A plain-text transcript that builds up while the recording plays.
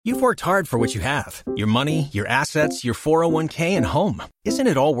You've worked hard for what you have. Your money, your assets, your 401k, and home. Isn't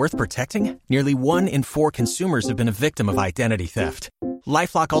it all worth protecting? Nearly 1 in 4 consumers have been a victim of identity theft.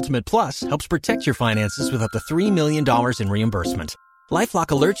 LifeLock Ultimate Plus helps protect your finances with up to $3 million in reimbursement. LifeLock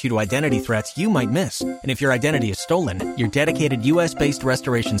alerts you to identity threats you might miss. And if your identity is stolen, your dedicated U.S.-based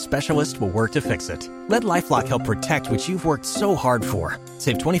restoration specialist will work to fix it. Let LifeLock help protect what you've worked so hard for.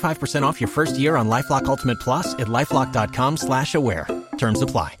 Save 25% off your first year on LifeLock Ultimate Plus at LifeLock.com/aware. Terms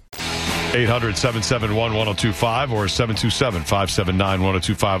apply. 800-771-1025 or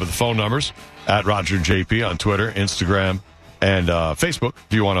 727-579-1025 are the phone numbers. At Roger and JP on Twitter, Instagram, and Facebook.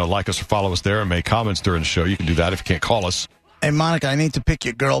 If you want to like us or follow us there and make comments during the show, you can do that if you can't call us. Hey, Monica, I need to pick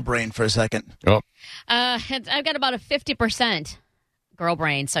your girl brain for a second. Oh. I've got about a 50% girl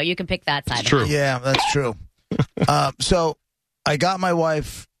brain, so you can pick that side. It's true. Yeah, that's true. So I got my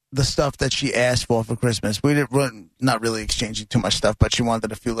wife the stuff that she asked for Christmas. We didn't, not really exchanging too much stuff, but she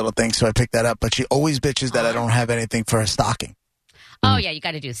wanted a few little things, so I picked that up. But she always bitches that I don't have anything for her stocking. Oh, yeah, you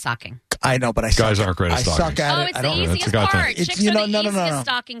got to do stocking. I know, but Guys aren't great at I stocking. suck at it. It's I the don't, easiest part. It's, Chicks are the easiest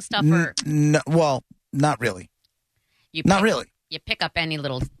stocking stuffer. Well, not really. Not really. You pick up any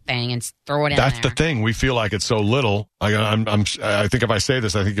little thing and throw it in That's there. the thing. We feel like it's so little. I think if I say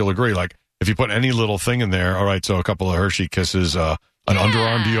this, I think you'll agree. Like, if you put any little thing in there, all right, so a couple of Hershey Kisses, an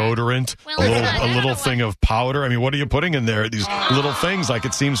underarm deodorant, a little thing of powder. I mean, what are you putting in there? These little things, like,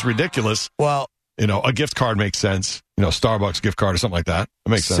 it seems ridiculous. Well, a gift card makes sense. Starbucks gift card or something like that. It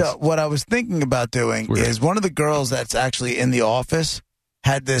makes sense. So what I was thinking about doing is one of the girls that's actually in the office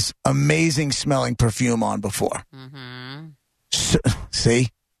had this amazing smelling perfume on before. Mm-hmm. See?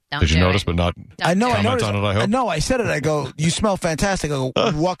 Did you notice, but not I know, I comment noticed. on it, I hope? No, I said it. I go, you smell fantastic. I go,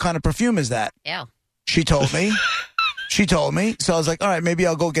 what kind of perfume is that? Yeah. She told me. So I was like, all right, maybe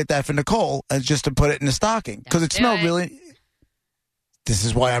I'll go get that for Nicole just to put it in the stocking. Because it smelled really... This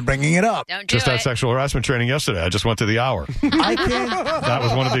is why I'm bringing it up. Just had sexual harassment training yesterday. I just went to the hour. I can't... That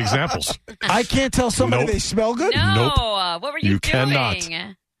was one of the examples. I can't tell somebody they smell good? No. Nope. What were you doing? Cannot.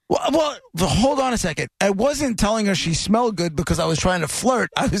 Well, hold on a second. I wasn't telling her she smelled good because I was trying to flirt.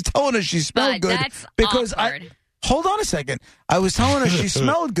 I was telling her she smelled good because awkward. Hold on a second. I was telling her she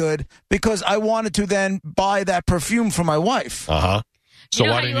smelled good because I wanted to then buy that perfume for my wife. Uh-huh. So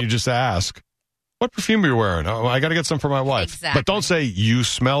why didn't you just ask, what perfume are you wearing? Oh, I got to get some for my wife. Exactly. But don't say you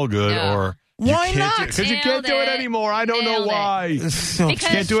smell good or... Why not? Because you can't do it anymore. I don't know why. You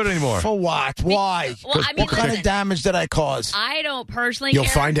can't do it anymore. For what? Why? What kind of damage did I cause? I don't personally You'll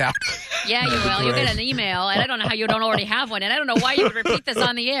care. find out. Yeah, you will. You'll get an email, and I don't know how you don't already have one, and I don't know why you would repeat this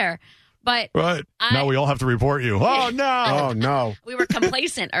on the air. But right now we all have to report you. Oh no! Oh no! We were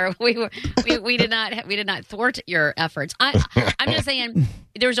complacent, or we did not thwart your efforts. I'm just saying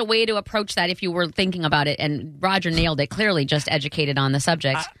there's a way to approach that if you were thinking about it, and Roger nailed it. Clearly, just educated on the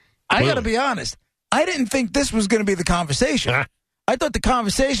subject. I got to be honest. I didn't think this was going to be the conversation. I thought the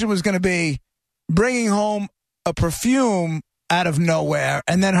conversation was going to be bringing home a perfume out of nowhere,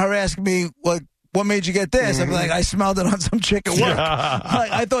 and then her asking me, "What made you get this?" I'm like, "I smelled it on some chick at work."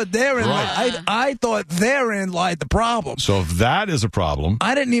 I thought therein, I thought therein lied the problem. So if that is a problem,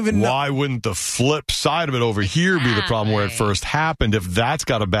 I didn't even know. Why wouldn't the flip side of it over here be the problem where it first happened? If that's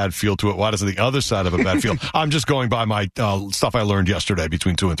got a bad feel to it, why doesn't the other side have a bad feel? I'm just going by my stuff I learned yesterday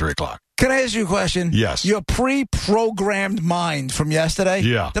between 2 and 3 o'clock. Can I ask you a question? Yes. Your pre-programmed mind from yesterday?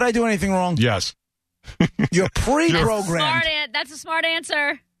 Yeah. Did I do anything wrong? Yes. You're pre-programmed. That's a smart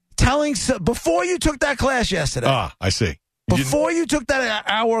answer. Before you took that class yesterday. I see. Before you took that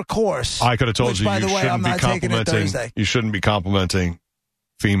hour course. I could have told which, you. By the way, I'm not taking it Thursday. You shouldn't be complimenting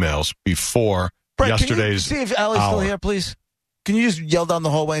females before Brett, yesterday's. Can you see if Allie's still here, please? Can you just yell down the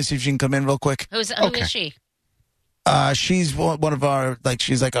hallway and see if she can come in real quick? Who is she? She's one of our,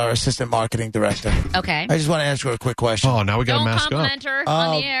 she's like our assistant marketing director. Okay. I just want to ask her a quick question. Oh, now we got to mask up. Don't compliment her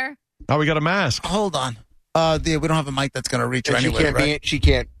on the air. Now we got a mask. Hold on. We don't have a mic that's going to reach her anyway, right? She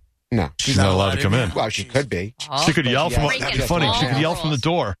can't. No. She's not allowed to come in. Well, she could be. She could yell from... That'd be funny. She could yell from the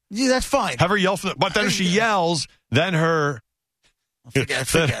door. Yeah, that's fine. Have her yell from the... But then if she yells, then her...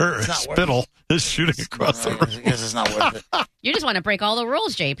 Then her spittle is shooting across the room. I guess it's not worth it. You just want to break all the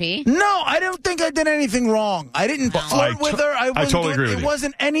rules, JP. No, I don't think I did anything wrong. I didn't flirt with her. I totally agree with you. It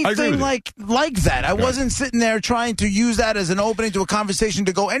wasn't anything like that. I wasn't sitting there trying to use that as an opening to a conversation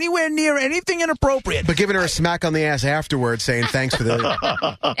to go anywhere near anything inappropriate. But giving her a smack on the ass afterwards, saying thanks for the...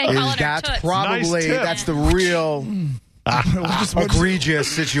 That's the real egregious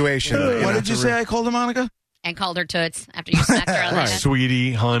situation. What did you say I called her, Monica? And called her toots after you smacked her on the head.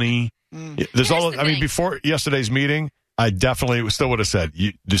 Sweetie, honey. There's before yesterday's meeting, I definitely still would have said,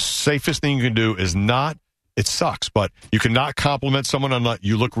 the safest thing you can do is not it sucks. But you cannot compliment someone on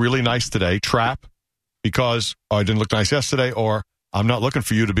you look really nice today, trap, because I didn't look nice yesterday, or I'm not looking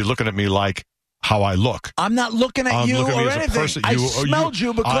for you to be looking at me like how I look. I'm not looking at you looking at me or as a anything. person. I smelled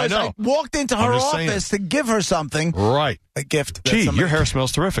you because I walked into her office to give her something. Right. A gift. Gee, your hair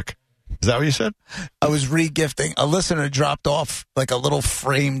smells terrific. Is that what you said? I was re-gifting. A listener dropped off like a little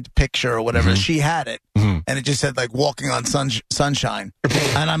framed picture or whatever. She had it, and it just said like walking on sunshine.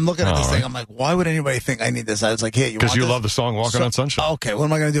 And I'm looking at this thing. I'm like, why would anybody think I need this? I was like, here, you want this? Because you love the song Walking on Sunshine. Okay, what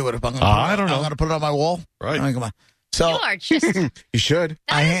am I going to do with it? I don't know. I'm going to put it on my wall? Right. I mean, come on. So, You are just. You should.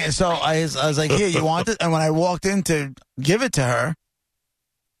 I was like, here, you want it? And when I walked in to give it to her,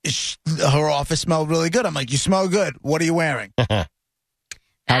 her office smelled really good. I'm like, you smell good. What are you wearing?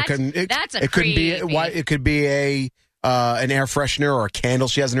 How can it? That's a it couldn't be. creepy. Why? It could be an air freshener or a candle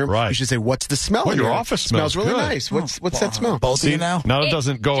she has in her room. Right. You should say, "What's the smell?" Well, in your here? office smells really good. nice. What's that smell? Both of you now? Now it It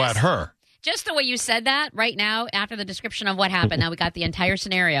doesn't go just- at her. Just the way you said that right now, after the description of what happened, now we got the entire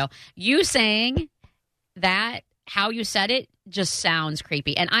scenario. You saying that, how you said it, just sounds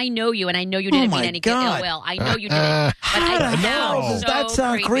creepy. And I know you, and I know you didn't mean any ill will. I know you didn't. But How the hell does that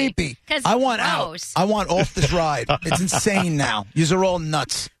sound creepy? 'Cause I want gross. out. I want off this ride. It's insane now. Yous are all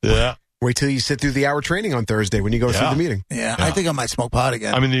nuts. Yeah. Wait till you sit through the hour training on Thursday when you go through the meeting. Yeah, I think I might smoke pot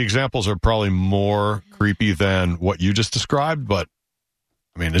again. I mean, the examples are probably more creepy than what you just described, but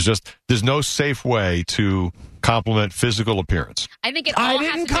I mean, there's no safe way to compliment physical appearance. I think it all I has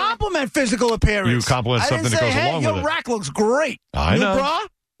didn't to do with- compliment physical appearance. You compliment I something didn't that say, goes hey, along your with it. rack looks great. I New know. bra?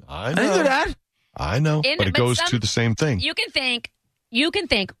 I I didn't do know. that. I know. But it goes to the same thing. You can think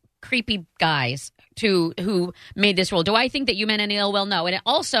creepy guys who made this rule. Do I think that you meant any ill will? No. And it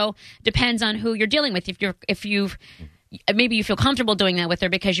also depends on who you're dealing with. Maybe you feel comfortable doing that with her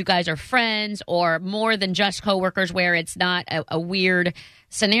because you guys are friends or more than just coworkers where it's not a weird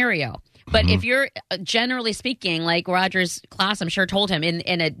scenario. But if you're generally speaking, like Roger's class, I'm sure told him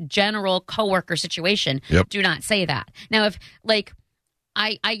in a general coworker situation, do not say that. Now, if like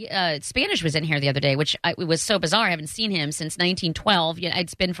Spanish was in here the other day, which it was so bizarre. I haven't seen him since 1912.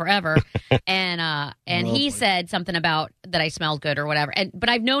 It's been forever, and he said something about that I smelled good or whatever. But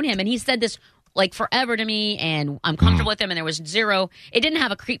I've known him, and he said this like forever to me, and I'm comfortable with him. And there was zero. It didn't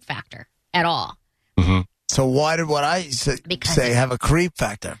have a creep factor at all. So why did what I say have a creep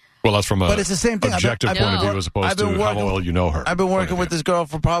factor? Well, that's from But it's the same thing. objective I've point of been- view as opposed I've to been how working- well you know her. I've been working with this girl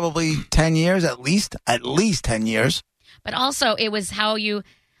for probably 10 years, at least 10 years. But also, it was how you.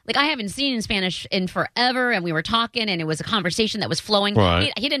 Like, I haven't seen in Spanish in forever, and we were talking, and it was a conversation that was flowing.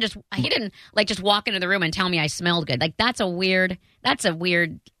 Right. He didn't just walk into the room and tell me I smelled good. Like, that's a weird.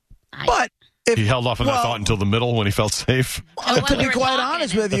 But he held off on that thought until the middle when he felt safe. to be quite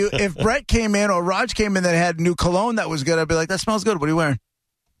honest with you, if Brett came in or Raj came in that had new cologne that was good, I'd be like, that smells good. What are you wearing?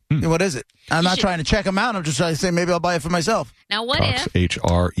 What is it? I'm not trying to check him out. I'm just trying to say maybe I'll buy it for myself. Now, what Cox if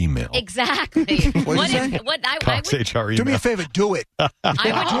HR email. exactly? What'd you say? Cox HR email. Do me a favor, do it. I wouldn't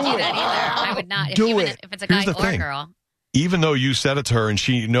do that either. I would not. Do Even it. if it's a guy Here's the or a thing. girl. Even though you said it to her and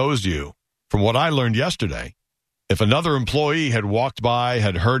she knows you, from what I learned yesterday, if another employee had walked by,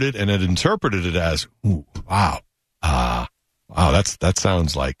 had heard it, and had interpreted it as, ooh, wow, wow, that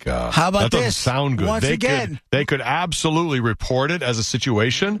sounds like How about that doesn't this? sound good. Once again, they could absolutely report it as a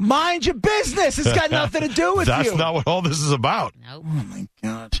situation. mind your business. It's got nothing to do with That's you. not what all this is about. Nope. Oh my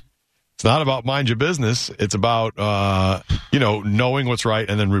God. It's not about mind your business. It's about knowing what's right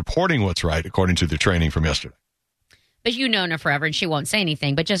and then reporting what's right according to the training from yesterday. But you know her forever, and she won't say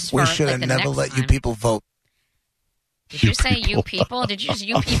anything. But just for We should like, have the never next let you time. people vote. Did you say you people? Did you just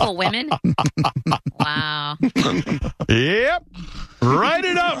you people women? Wow. Yep. Write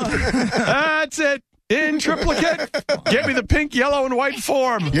it up. That's it. In triplicate. Get me the pink, yellow, and white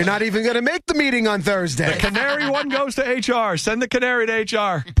form. You're not even going to make the meeting on The Thursday. canary one goes to HR. Send the canary to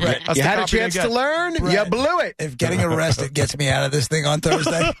HR. That's You the had a copy I chance get. to learn. You Brett. blew it. If getting arrested gets me out of this thing on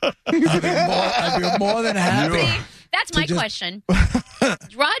Thursday, I'd be more than happy. See, that's my just- question.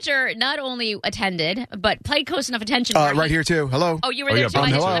 Roger not only attended, but played close enough attention. where Right he- here, too. Hello. Oh, you were Oh, there yeah, too. I Bob,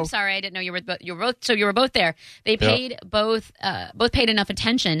 didn't, hello. I'm sorry, I didn't know you were. You were both. So you were both there. They paid both paid enough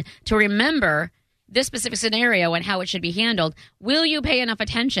attention to remember this specific scenario and how it should be handled. Will you pay enough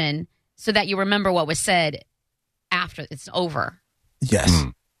attention so that you remember what was said after it's over? Yes.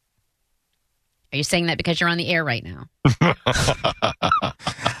 Are you saying that because you're on the air right now?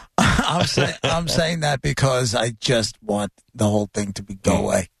 I'm saying that because I just want the whole thing to go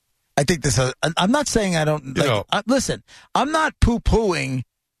away. I think this. I'm not saying I don't. Listen, I'm not poo-pooing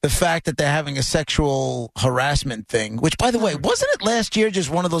the fact that they're having a sexual harassment thing. Which, by the way, wasn't it last year just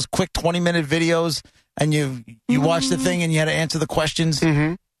one of those quick 20-minute videos, and you watched the thing and you had to answer the questions?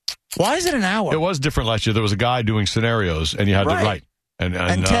 Mm-hmm. Why is it an hour? It was different last year. There was a guy doing scenarios, and you had to write. And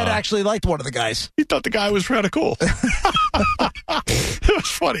Ted actually liked one of the guys. He thought the guy was kind of cool. It was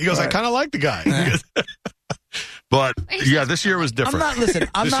funny. He goes, I kind of like the guy. But, yeah, this year was different. This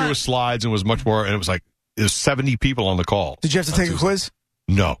year was slides and was much more, and it was 70 people on the call. Did you have to take a quiz?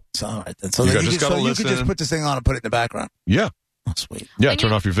 No. So, all right, then. So you could just put this thing on and put it in the background? Yeah. Oh, sweet. Yeah,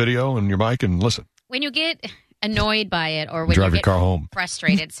 turn off your video and your mic and listen. When you get annoyed by it or when drive you your car home,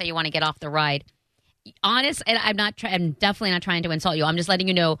 frustrated, say you want to get off the ride, honest, and I'm definitely not trying to insult you. I'm just letting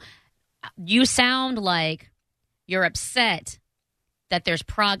you know, you sound like you're upset that there's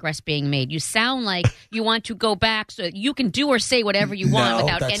progress being made. You sound like you want to go back so that you can do or say whatever you want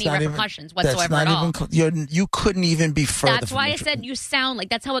without any repercussions whatsoever at all. You couldn't even be further. That's why I said you sound like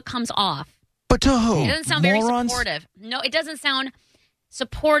that's how it comes off. But to who? It doesn't sound very supportive. No, it doesn't sound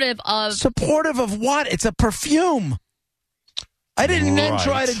supportive of... Supportive of what? It's a perfume. I didn't then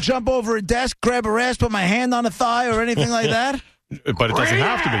try to jump over a desk, grab her ass, put my hand on a thigh or anything like that. But it doesn't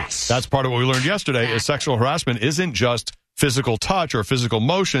have to be. That's part of what we learned yesterday is sexual harassment isn't just physical touch or physical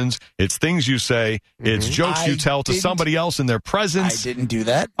motions. It's things you say. It's jokes you tell to somebody else in their presence. I didn't do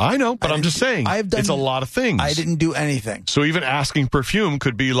that. I know, but I'm just saying. It's a lot of things. I didn't do anything. So even asking perfume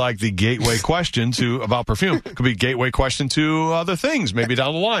could be like the gateway question about perfume. Could be gateway question to other things, maybe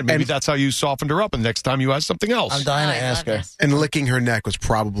down the line. Maybe that's how you softened her up, and the next time you ask something else. I'm dying to ask her. This. And licking her neck was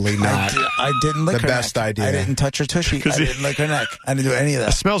probably not I didn't lick the her best neck. idea. I didn't touch her tushy. I didn't lick her neck. I didn't do any of that.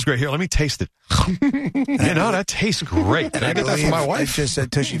 It smells great. Here, let me taste it. That tastes great. Can I get that for my wife? I just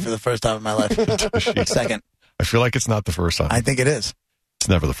said tushy for the first time in my life. Second. I feel like it's not the first time. I think it is. It's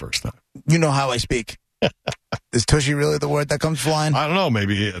never the first time. You know how I speak. Is tushy really the word that comes flying? I don't know.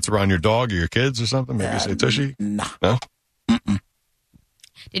 Maybe it's around your dog or your kids or something. Maybe you say tushy. No.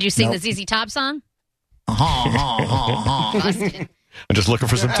 Did you sing the ZZ Top song? I'm just looking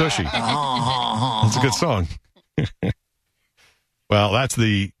for some tushy. That's a good song. Well, that's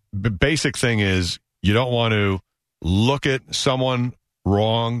the basic thing is you don't want to look at someone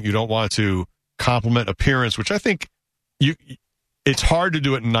wrong. You don't want to compliment appearance, which I think it's hard to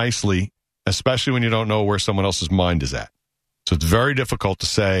do it nicely, especially when you don't know where someone else's mind is at. So it's very difficult to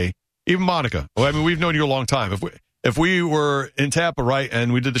say, even Monica. Well, I mean, we've known you a long time. If we were in Tampa, right,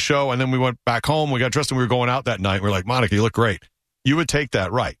 and we did the show, and then we went back home, we got dressed, and we were going out that night, we're like, Monica, you look great. You would take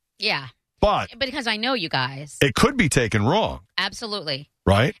that right. Yeah. But because I know you guys. It could be taken wrong. Absolutely.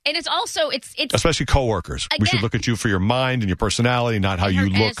 Right? And it's also, it's especially coworkers. We should look at you for your mind and your personality, not how you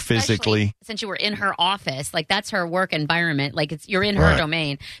look physically. Since you were in her office, like that's her work environment. Like you're in her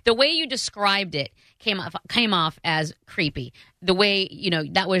domain. The way you described it came off as creepy. The way,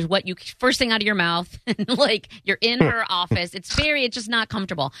 that was what you, first thing out of your mouth, like you're in her office. It's just not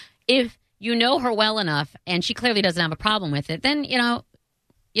comfortable. If you know her well enough and she clearly doesn't have a problem with it, then,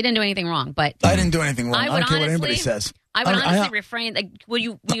 you didn't do anything wrong. But I didn't do anything wrong. I don't care what anybody says. I would honestly refrain. Like, will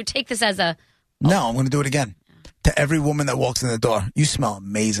you take this as a? No, I'm going to do it again. To every woman that walks in the door, you smell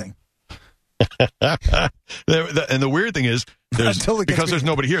amazing. And the weird thing is, because there's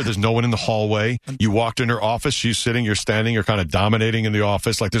nobody here, there's no one in the hallway. You walked in her office, she's sitting, you're standing, you're kind of dominating in the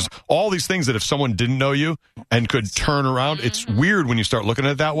office. Like there's all these things that if someone didn't know you and could turn around, it's weird when you start looking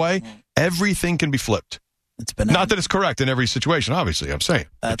at it that way. Everything can be flipped. It's bananas. Not that it's correct in every situation, obviously, I'm saying.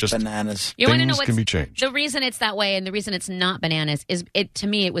 That's bananas. You want to know can be changed. The reason it's that way and the reason it's not bananas is, to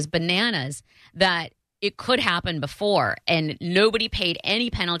me, it was bananas that it could happen before and nobody paid any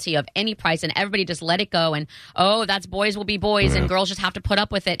penalty of any price and everybody just let it go and, that's boys will be boys and girls just have to put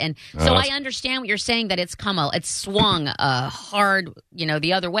up with it. And so I understand what you're saying, that it's swung hard,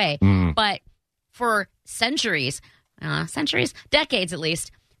 the other way. But for centuries, decades at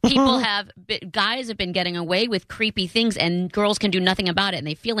least, guys have been getting away with creepy things, and girls can do nothing about it, and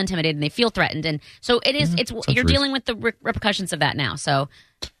they feel intimidated and they feel threatened, and so you're dealing with the repercussions of that now. So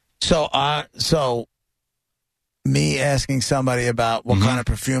me asking somebody about what kind of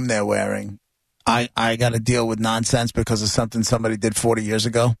perfume they're wearing, I got to deal with nonsense because of something somebody did 40 years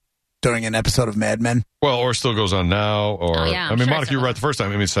ago during an episode of Mad Men. Well, or still goes on now, or Monica, you were right the first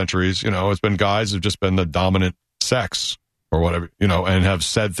time. I mean, centuries. It's been guys who've just been the dominant sex. Or whatever, and have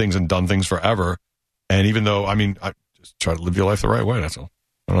said things and done things forever. And even though, I just try to live your life the right way, that's all.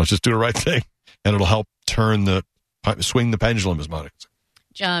 I don't know, just do the right thing. And it'll help swing the pendulum, as Monica said.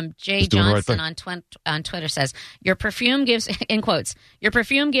 Jay Johnson on Twitter says, your perfume gives, in quotes, your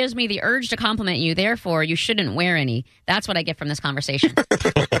perfume gives me the urge to compliment you, therefore you shouldn't wear any. That's what I get from this conversation.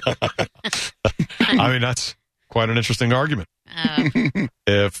 That's quite an interesting argument.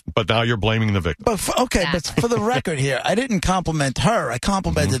 But now you're blaming the victim. But for the record here, I didn't compliment her. I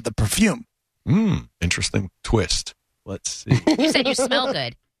complimented the perfume. Interesting twist. Let's see. You said you smell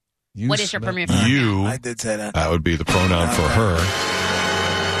good. What is your premier? You. I did say that. That would be the pronoun for her.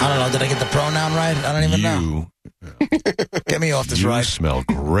 I don't know. Did I get the pronoun right? I don't even know. Get me off this You ride. smell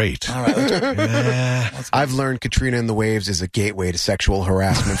great. All right. I've learned Katrina and the Waves is a gateway to sexual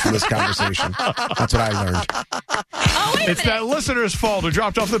harassment from this conversation. That's what I learned. Oh, wait a It's minute. that listener's fault who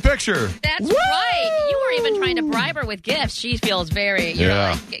dropped off the picture. That's right. You were even trying to bribe her with gifts. She feels very. You're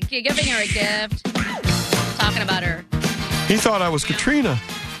Yeah. like giving her a gift, talking about her. He thought I was Katrina.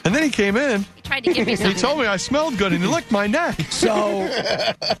 And then he came in. He tried to give me He something. told me I smelled good and he licked my neck. So,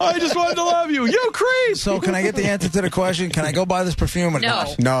 I just wanted to love you. You creep. so can I get the answer to the question? Can I go buy this perfume or No.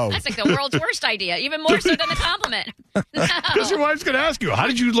 not? No. That's like the world's worst idea, even more so than the compliment. Because your wife's going to ask you, how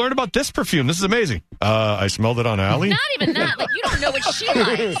did you learn about this perfume? This is amazing. I smelled it on Allie. Not even that. Like, you don't know what she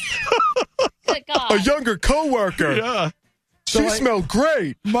likes. Good God. A younger coworker. Yeah. She smelled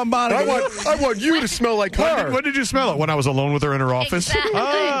great. Monica, I want you to smell like her. When did you smell it? When I was alone with her in her office? Exactly.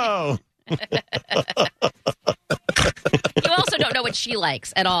 Oh. You also don't know what she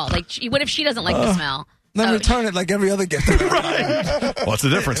likes at all. Like, what if she doesn't like the smell? then Oh, return it like every other gift. What's the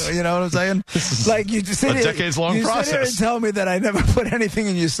difference? You know what I'm saying? Like you just sit a here, decades-long you sit here process. and tell me that I never put anything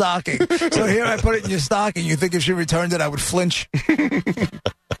in your stocking. So here I put it in your stocking. You think if she returned it, I would flinch?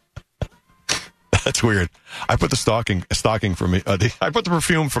 That's weird. I put the stocking for me. I put the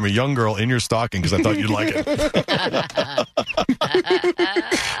perfume from a young girl in your stocking because I thought you'd like it.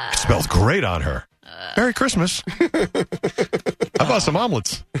 It smells great on her. Merry Christmas. How about some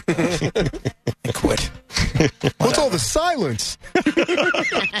omelets? Quit. What's all the silence?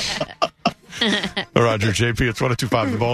 Roger, JP, it's 102.5 The Bone.